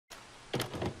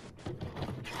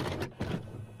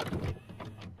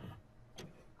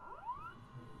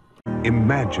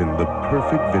Imagine the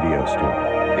perfect video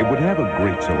store. It would have a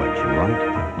great selection,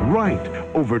 right? Right!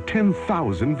 Over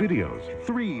 10,000 videos.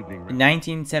 3 evening... In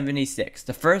 1976,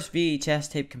 the first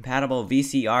VHS tape-compatible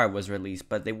VCR was released,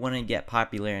 but they wouldn't get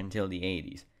popular until the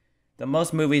 80s. Though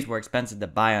most movies were expensive to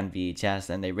buy on VHS,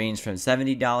 and they ranged from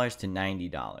 $70 to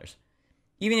 $90.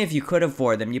 Even if you could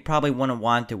afford them, you probably wouldn't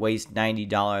want to waste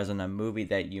 $90 on a movie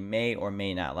that you may or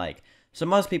may not like. So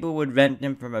most people would rent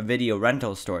them from a video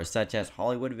rental store such as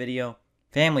Hollywood Video,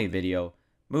 Family Video,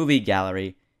 Movie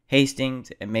Gallery,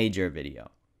 Hastings, and Major Video.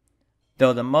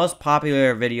 Though the most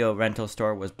popular video rental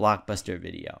store was Blockbuster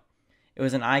Video. It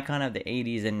was an icon of the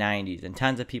 80s and 90s, and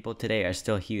tons of people today are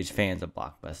still huge fans of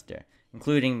Blockbuster,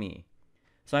 including me.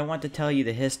 So I want to tell you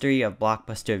the history of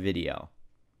Blockbuster Video.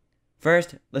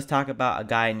 First, let's talk about a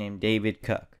guy named David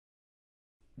Cook.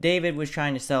 David was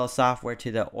trying to sell software to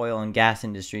the oil and gas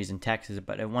industries in Texas,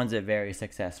 but it wasn't very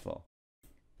successful.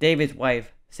 David's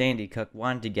wife, Sandy Cook,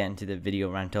 wanted to get into the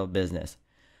video rental business.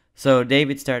 So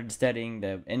David started studying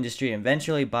the industry and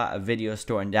eventually bought a video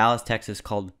store in Dallas, Texas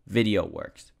called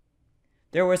VideoWorks.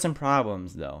 There were some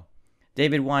problems though.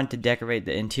 David wanted to decorate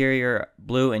the interior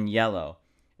blue and yellow.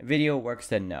 VideoWorks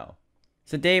said no.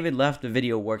 So David left the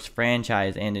VideoWorks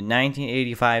franchise, and in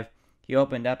 1985, he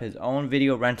opened up his own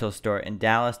video rental store in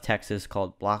Dallas, Texas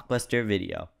called Blockbuster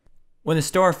Video. When the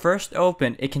store first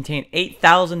opened, it contained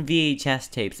 8,000 VHS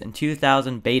tapes and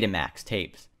 2,000 Betamax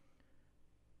tapes.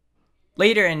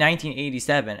 Later in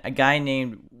 1987, a guy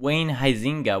named Wayne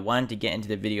Huizinga wanted to get into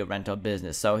the video rental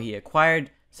business, so he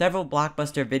acquired several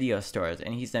Blockbuster video stores,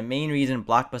 and he's the main reason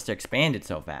Blockbuster expanded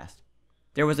so fast.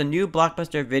 There was a new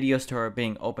Blockbuster video store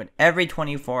being opened every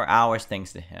 24 hours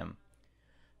thanks to him.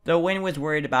 Though Wayne was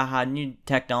worried about how new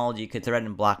technology could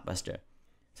threaten Blockbuster,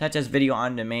 such as video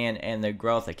on demand and the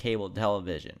growth of cable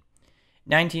television.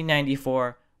 In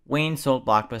 1994, Wayne sold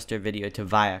Blockbuster Video to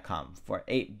Viacom for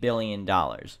 $8 billion. In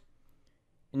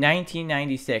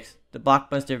 1996, the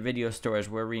Blockbuster video stores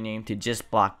were renamed to just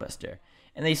Blockbuster,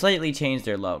 and they slightly changed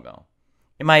their logo.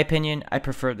 In my opinion, I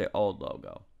prefer the old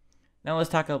logo. Now let's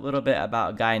talk a little bit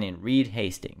about a guy named Reed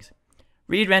Hastings.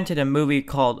 Reed rented a movie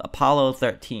called Apollo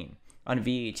 13 on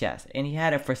VHS, and he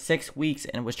had it for 6 weeks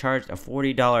and was charged a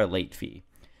 $40 late fee.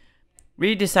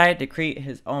 Reed decided to create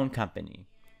his own company,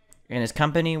 and his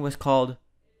company was called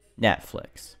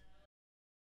Netflix.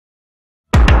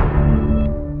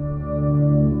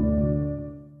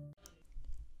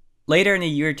 Later in the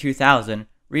year 2000,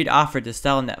 Reed offered to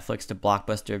sell Netflix to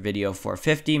Blockbuster Video for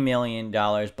 $50 million,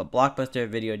 but Blockbuster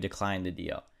Video declined the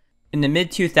deal. In the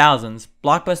mid-2000s,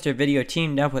 Blockbuster Video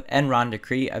teamed up with Enron to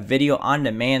create a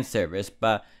video-on-demand service,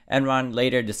 but Enron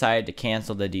later decided to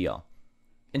cancel the deal.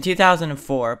 In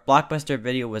 2004, Blockbuster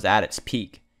Video was at its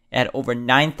peak. It had over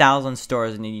 9,000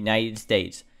 stores in the United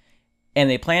States, and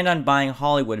they planned on buying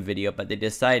Hollywood Video, but they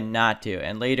decided not to,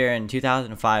 and later in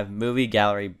 2005, Movie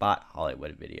Gallery bought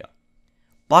Hollywood Video.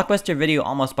 Blockbuster Video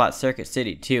almost bought Circuit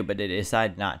City too, but they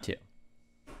decided not to.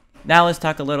 Now let's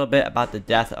talk a little bit about the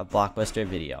death of Blockbuster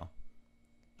Video.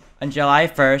 On July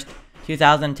 1st,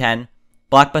 2010,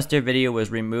 Blockbuster Video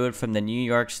was removed from the New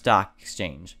York Stock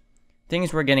Exchange.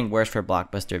 Things were getting worse for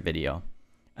Blockbuster Video.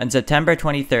 On September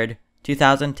 23rd,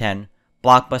 2010,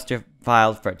 Blockbuster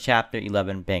filed for Chapter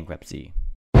 11 bankruptcy.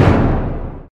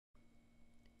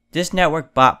 This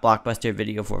network bought Blockbuster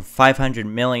Video for $500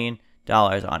 million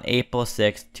on April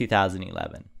 6,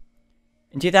 2011.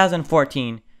 In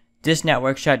 2014, Dish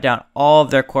Network shut down all of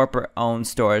their corporate-owned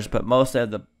stores, but most of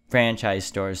the franchise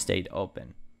stores stayed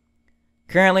open.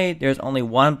 Currently, there's only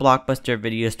one Blockbuster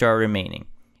Video store remaining,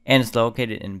 and it's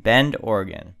located in Bend,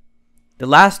 Oregon. The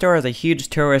last store is a huge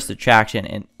tourist attraction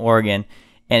in Oregon,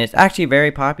 and it's actually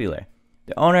very popular.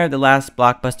 The owner of the last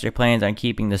Blockbuster plans on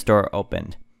keeping the store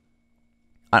opened.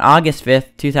 On August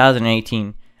 5th,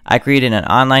 2018, I created an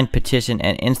online petition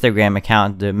and Instagram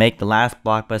account to make the last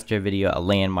Blockbuster Video a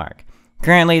landmark.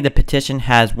 Currently, the petition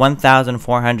has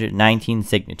 1,419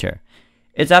 signatures.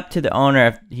 It's up to the owner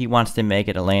if he wants to make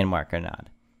it a landmark or not.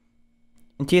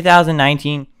 In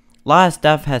 2019, a lot of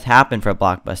stuff has happened for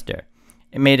Blockbuster.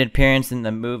 It made an appearance in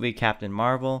the movie Captain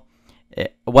Marvel. A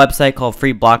website called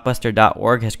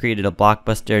freeblockbuster.org has created a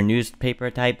Blockbuster newspaper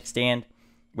type stand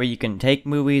where you can take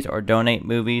movies or donate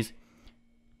movies.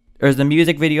 There's a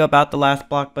music video about the last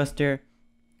Blockbuster.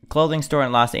 A clothing store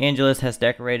in Los Angeles has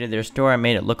decorated their store and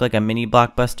made it look like a mini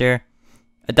Blockbuster.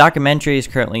 A documentary is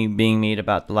currently being made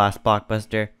about the last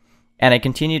Blockbuster. And I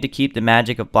continue to keep the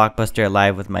magic of Blockbuster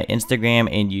alive with my Instagram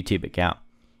and YouTube account.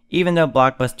 Even though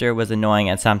Blockbuster was annoying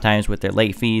at sometimes with their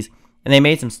late fees, and they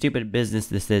made some stupid business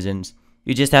decisions,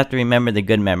 you just have to remember the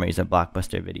good memories of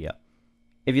Blockbuster Video.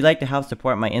 If you'd like to help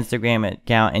support my Instagram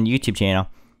account and YouTube channel,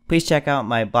 please check out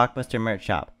my Blockbuster merch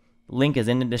shop. The link is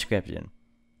in the description.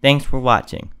 Thanks for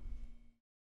watching.